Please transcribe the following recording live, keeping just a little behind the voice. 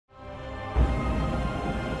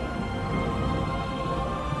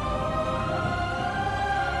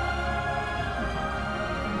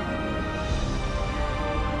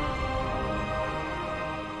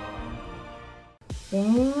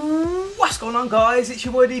What's going on, guys? It's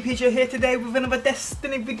your boy DPJ here today with another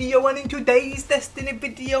Destiny video, and in today's Destiny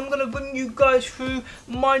video I'm going to run you guys through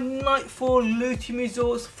my Nightfall looting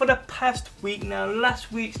results for the past week. Now, last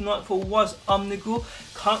week's Nightfall was Omnigul.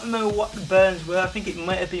 Can't remember what the burns were. I think it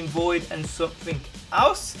might have been Void and something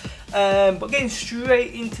else. But getting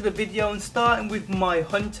straight into the video and starting with my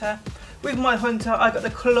Hunter. With my Hunter, I got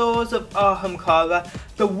the Claws of Ahamkara,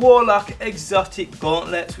 the Warlock Exotic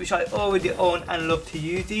Gauntlets, which I already own and love to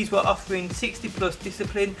use. These were offering 60 plus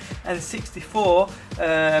Discipline and 64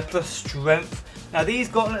 plus Strength. Now these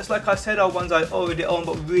gauntlets, like I said, are ones I already own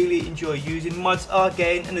but really enjoy using. Mods are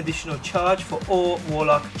gain an additional charge for all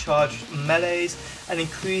Warlock charged melees, and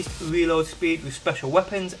increased reload speed with special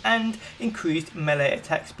weapons, and increased melee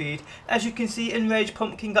attack speed. As you can see, Enraged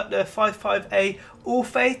Pumpkin got the 55A All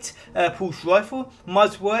Fate pulse rifle.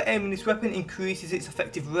 Mods were aiming this weapon increases its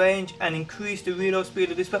effective range and increase the reload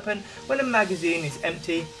speed of this weapon when a magazine is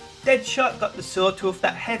empty. Deadshot got the Sawtooth,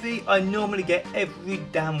 that heavy I normally get every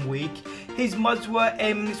damn week. His mods were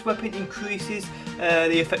aiming this weapon increases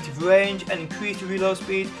the effective range and increase the reload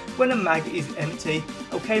speed when a mag is empty.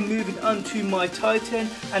 Okay, moving on to my Titan,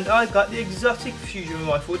 and I got the exotic fusion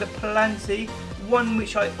rifle, the Plancy, one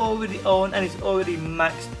which I already own and is already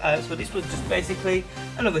maxed out, so this was just basically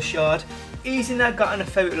another shard. Easy now got an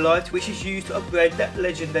Ferret Light, which is used to upgrade that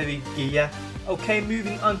legendary gear. Okay,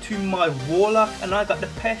 moving on to my Warlock, and I got the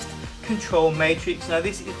Pest Control Matrix. Now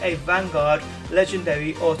this is a Vanguard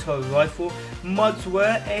legendary auto rifle. Mods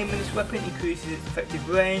were aiming this weapon increases its effective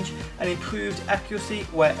range and improved accuracy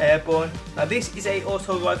where airborne. Now this is a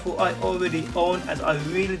auto rifle I already own, as I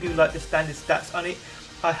really do like the standard stats on it.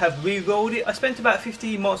 I have re-rolled it. I spent about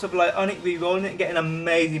 15 mods of light on it, re-rolling it and getting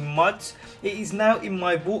amazing mods. It is now in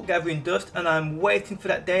my vault gathering dust, and I'm waiting for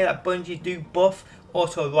that day that Bungie do buff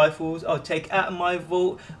auto rifles. I'll take out of my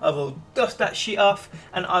vault, I will dust that shit off,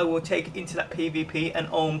 and I will take it into that PvP and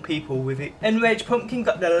own people with it. Enraged Pumpkin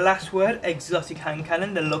got the Last Word exotic hand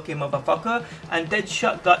cannon, the lucky motherfucker, and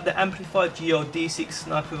Deadshot got the amplified GOD6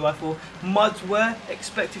 sniper rifle. Mods were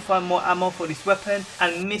expect to find more ammo for this weapon,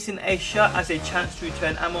 and missing a shot as a chance to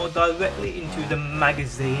return ammo directly into the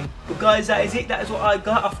magazine. But guys, that is it. That is what I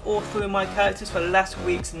got off all three of my characters for last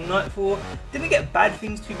week's Nightfall. Didn't get bad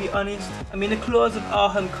things, to be honest. I mean, the Claws of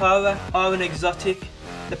Ahamkara are an exotic,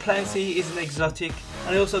 the Plancy is an exotic,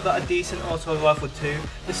 and I also got a decent auto rifle too.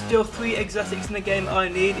 There's still 3 exotics in the game I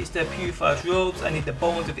need. It's the Purifier's Robes, I need the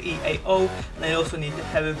Bones of EAO, and I also need the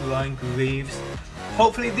Peregrine Greaves.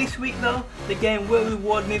 Hopefully this week though, the game will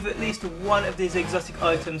reward me with at least one of these exotic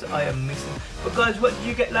items I am missing. But guys, what did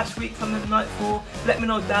you get last week from the Nightfall? Let me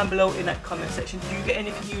know down below in that comment section. Did you get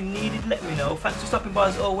anything you needed? Let me know. Thanks for stopping by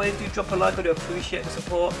as always. Do drop a like, I do appreciate the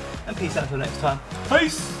support. And peace out until next time.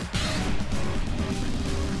 Peace!